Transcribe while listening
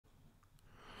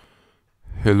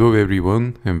Hello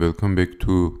everyone and welcome back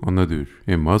to another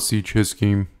MRC chess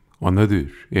game. Another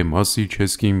MRC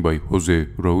chess game by Jose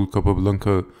Raul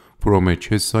Capablanca from a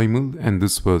chess simul, and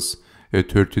this was a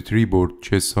 33 board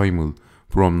chess simul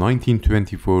from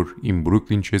 1924 in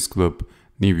Brooklyn Chess Club,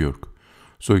 New York.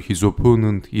 So his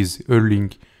opponent is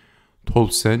Erling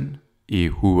Tholfsen,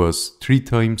 who was 3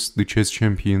 times the chess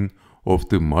champion of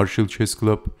the Marshall Chess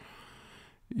Club.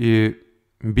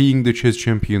 Being the chess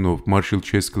champion of Marshall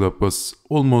Chess Club was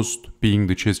almost being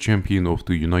the chess champion of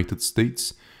the United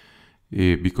States,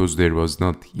 because there was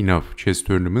not enough chess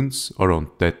tournaments around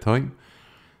that time.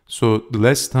 So the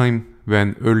last time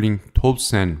when Erling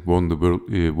Tholfsen won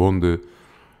the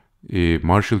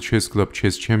Marshall Chess Club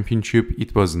chess championship,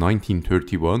 it was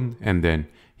 1931, and then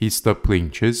he stopped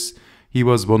playing chess. He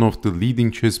was one of the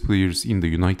leading chess players in the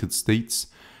United States.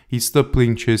 He stopped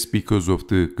playing chess because of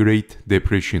the Great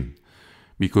Depression,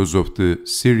 because of the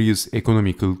serious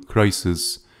economical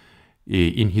crisis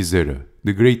in his era.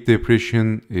 The Great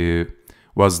Depression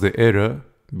was the era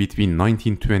between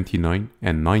 1929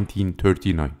 and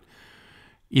 1939.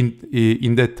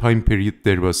 In that time period,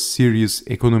 there was serious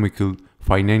economical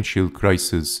financial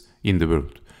crisis in the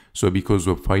world. So because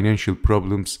of financial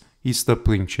problems, he stopped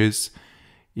playing chess.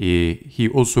 He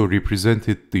also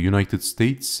represented the United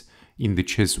States in the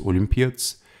chess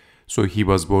Olympiads. So he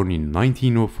was born in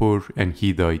 1904 and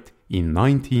he died in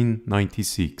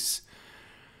 1996.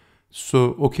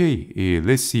 So okay,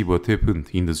 let's see what happened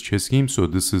in this chess game. So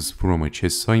this is from a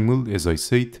chess simul, as I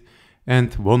said,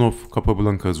 and one of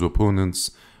Capablanca's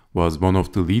opponents was one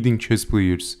of the leading chess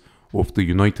players of the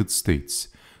United States.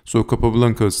 So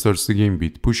Capablanca starts the game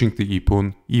with pushing the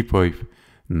e-pawn, e5,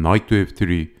 knight to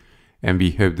f3, and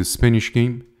we have the Spanish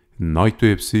game, knight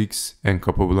to f6, and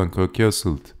Capablanca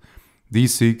castled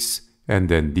d6 and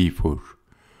then d4.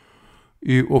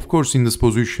 Of course, in this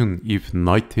position, if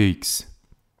knight takes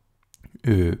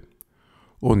on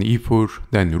e4,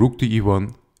 then rook to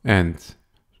e1 and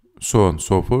so on and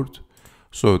so forth.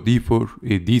 So d4,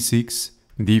 d6,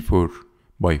 d4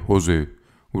 by Jose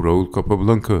Raul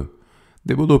Capablanca,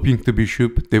 developing the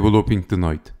bishop, developing the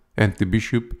knight and the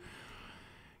bishop.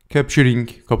 Capturing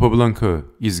Capablanca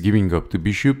is giving up the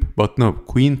bishop, but now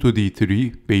queen to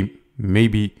d3,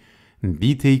 maybe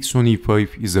d takes on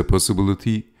e5 is a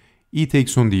possibility, e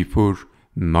takes on d4,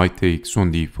 knight takes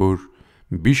on d4,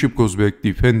 bishop goes back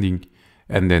defending,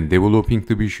 and then developing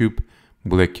the bishop,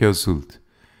 black castled,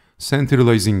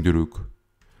 centralizing the rook.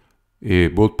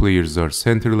 Both players are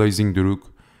centralizing the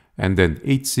rook, and then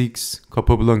h6,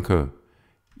 Capablanca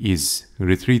is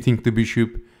retreating the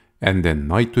bishop, and then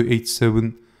knight to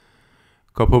h7,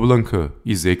 Capablanca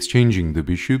is exchanging the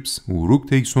bishops, rook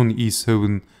takes on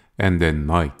e7, and then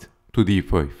knight to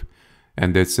d5,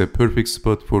 and that's a perfect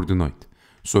spot for the knight.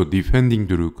 So defending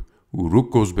the rook,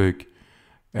 rook goes back,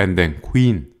 and then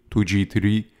queen to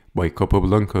g3 by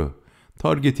Capablanca,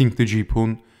 targeting the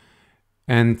g-pawn.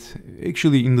 And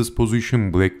actually in this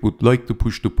position, black would like to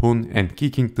push the pawn and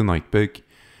kicking the knight back,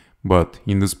 but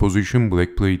in this position,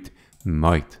 black played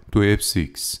knight to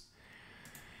f6.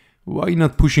 Why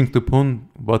not pushing the pawn?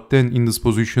 But then in this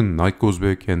position, knight goes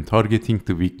back and targeting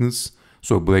the weakness,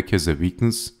 so black has a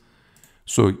weakness.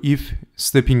 So if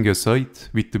stepping aside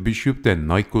with the bishop, then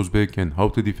knight goes back, and how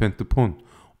to defend the pawn?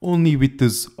 Only with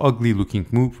this ugly looking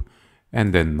move,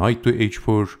 and then knight to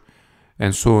h4,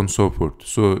 and so on and so forth.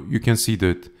 So you can see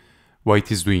that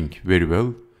white is doing very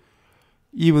well.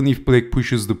 Even if black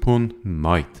pushes the pawn,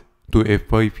 knight to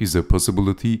f5 is a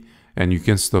possibility, and you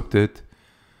can stop that.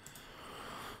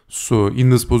 So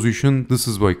in this position, this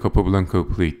is why Capablanca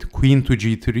played queen to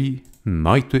g3,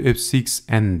 knight to f6,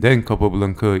 and then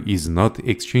Capablanca is not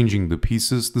exchanging the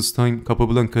pieces this time.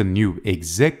 Capablanca knew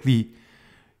exactly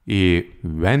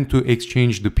when to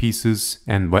exchange the pieces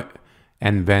and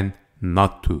when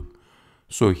not to.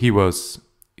 So he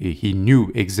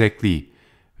knew exactly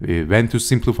when to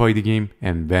simplify the game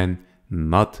and when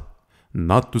not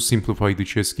to simplify the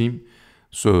chess game.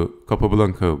 So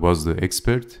Capablanca was the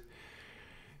expert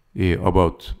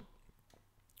about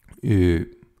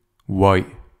why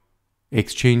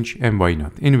exchange and why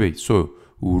not. Anyway, so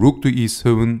rook to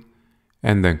e7,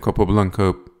 and then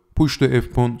Capablanca push the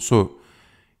f-pawn. So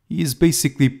he is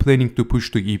basically planning to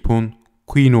push the e-pawn,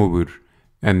 queen over,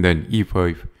 and then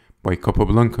e5 by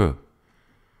Capablanca.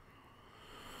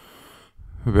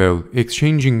 Well,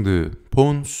 exchanging the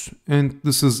pawns, and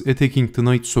this is attacking the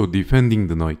knight, so defending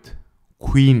the knight.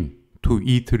 Queen to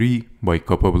e3 by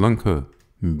Capablanca,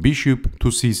 bishop to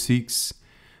c6.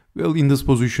 Well, in this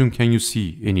position, can you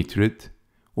see any threat?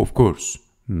 Of course,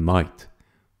 knight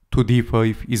to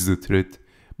d5 is the threat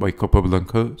by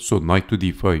Capablanca, so knight to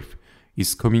d5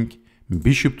 is coming.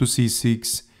 bishop to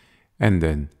c6, and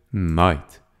then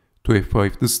knight to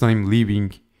f5, this time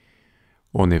leaving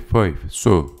on f5.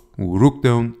 So rook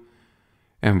down.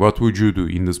 And what would you do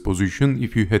in this position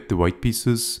if you had the white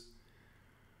pieces?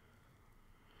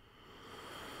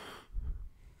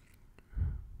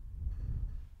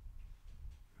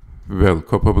 Well,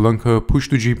 Capablanca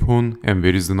pushed the g-pawn, and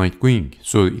where is the knight going?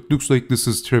 So it looks like this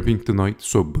is trapping the knight.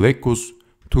 So black goes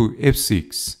to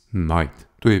f6, knight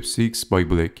to f6 by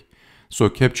black. So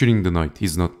capturing the knight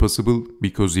is not possible,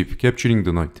 because if capturing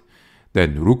the knight,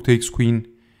 then rook takes queen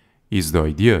is the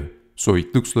idea. So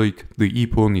it looks like the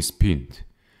e-pawn is pinned.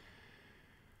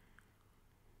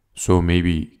 So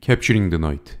maybe capturing the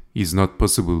knight is not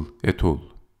possible at all.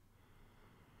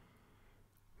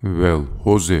 Well,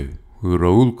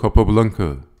 Raul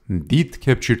Capablanca did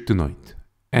capture the knight.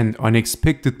 An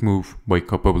unexpected move by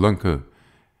Capablanca.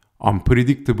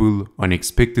 Unpredictable,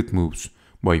 unexpected moves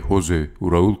by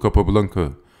Raul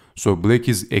Capablanca. So black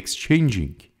is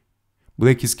exchanging.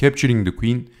 Black is capturing the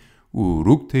queen.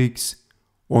 Rook takes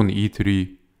on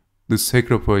e3. The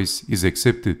sacrifice is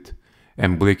accepted.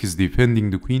 And black is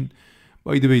defending the queen.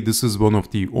 By the way, this is one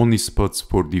of the only spots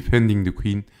for defending the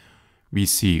queen. We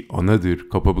see another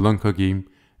Capablanca game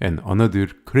and another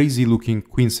crazy looking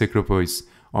queen sacrifice,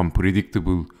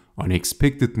 unpredictable,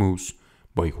 unexpected moves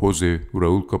by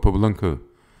Raul Capablanca.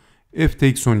 F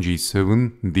takes on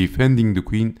g7, defending the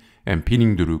queen and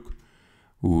pinning the rook.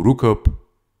 Rook up,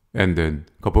 and then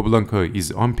Capablanca is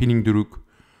unpinning the rook.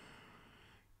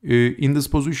 In this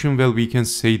position, well, we can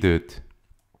say that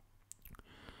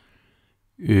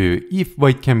if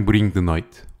white can bring the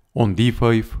knight on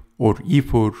d5 or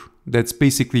e4, that's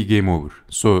basically game over.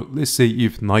 So let's say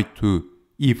if knight to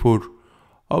e4,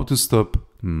 how to stop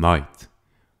knight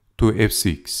to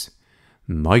f6.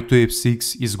 Knight to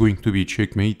f6 is going to be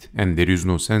checkmate, and there is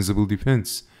no sensible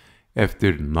defense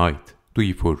after knight to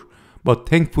e4. But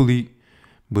thankfully,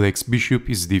 black's bishop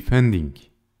is defending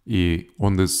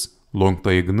on this long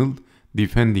diagonal,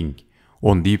 defending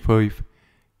on d5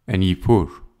 and e4.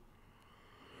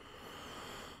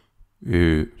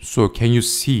 So can you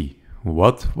see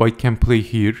what white can play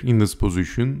here in this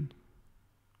position?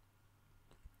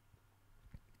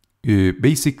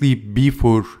 Basically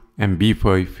b4 and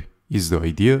b5 is the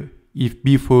idea. If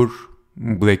b4,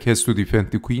 black has to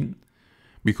defend the queen,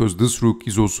 because this rook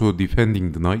is also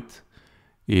defending the knight.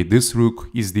 This rook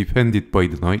is defended by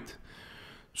the knight.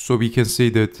 So we can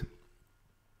say that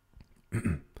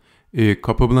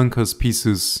Capablanca's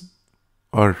pieces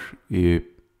are, the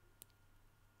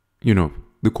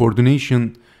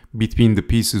coordination between the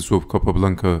pieces of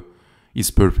Capablanca is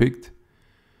perfect.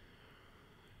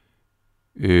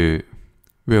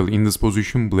 Well, in this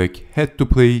position, black had to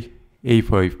play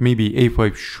a5. Maybe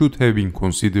a5 should have been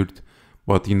considered,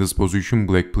 but in this position,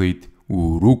 black played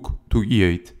rook to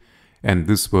e8, and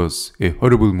this was a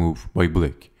horrible move by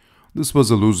black. This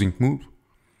was a losing move.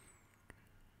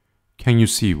 Can you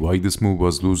see why this move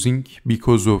was losing?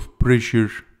 Because of pressure.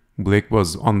 Black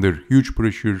was under huge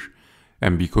pressure,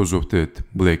 and because of that,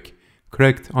 black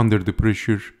cracked under the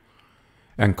pressure,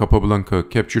 and Capablanca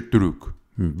captured the rook.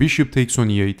 Bishop takes on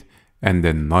e8, and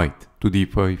then knight to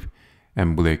d5,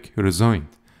 and black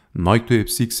resigned. Knight to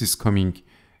f6 is coming,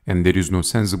 and there is no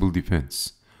sensible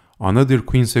defense. Another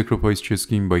queen sacrifice chess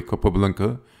game by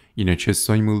Capablanca in a chess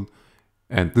simul,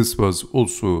 and this was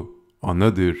also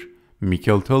another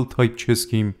Micheltal type chess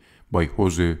game by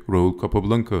Raul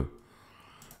Capablanca.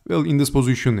 Well, in this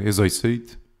position, as I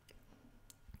said,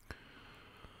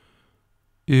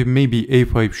 maybe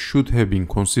a5 should have been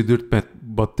considered,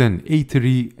 but then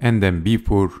a3 and then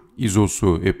b4 is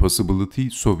also a possibility.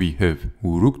 So we have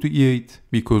rook to e8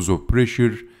 because of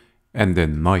pressure, and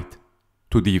then knight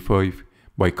to d5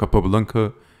 by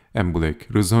Capablanca, and black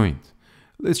resigned.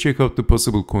 Let's check out the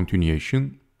possible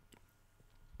continuation.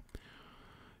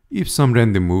 If some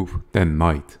random move, then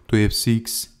knight to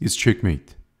f6 is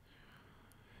checkmate.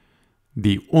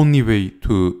 The only way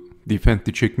to defend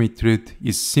the checkmate threat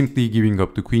is simply giving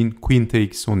up the queen. Queen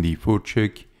takes on d4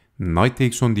 check, knight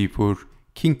takes on d4,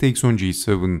 king takes on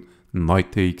g7,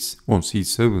 knight takes on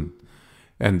c7.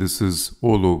 And this is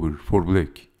all over for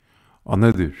black.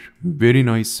 Another very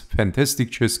nice,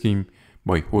 fantastic chess game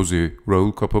by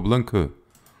Raul Capablanca.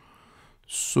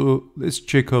 So let's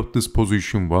check out this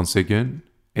position once again.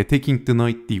 Attacking the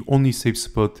knight, the only safe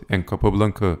spot, and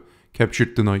Capablanca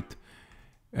captured the knight.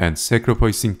 And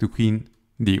sacrificing the queen,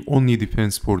 the only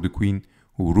defense for the queen,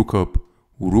 rook up,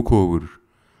 rook over.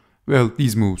 Well,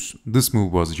 this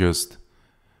move was just,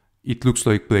 it looks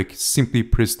like black simply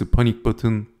pressed the panic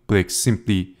button. Black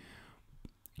simply,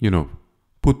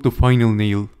 put the final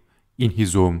nail in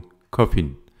his own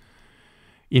coffin.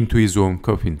 into his own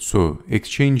coffin. So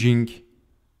exchanging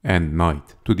and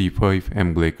knight to d5,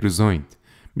 and black resigned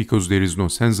because there is no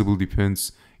sensible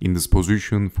defense in this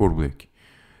position for black.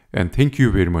 And thank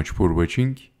you very much for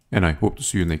watching, and I hope to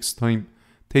see you next time.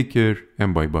 Take care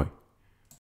and bye bye.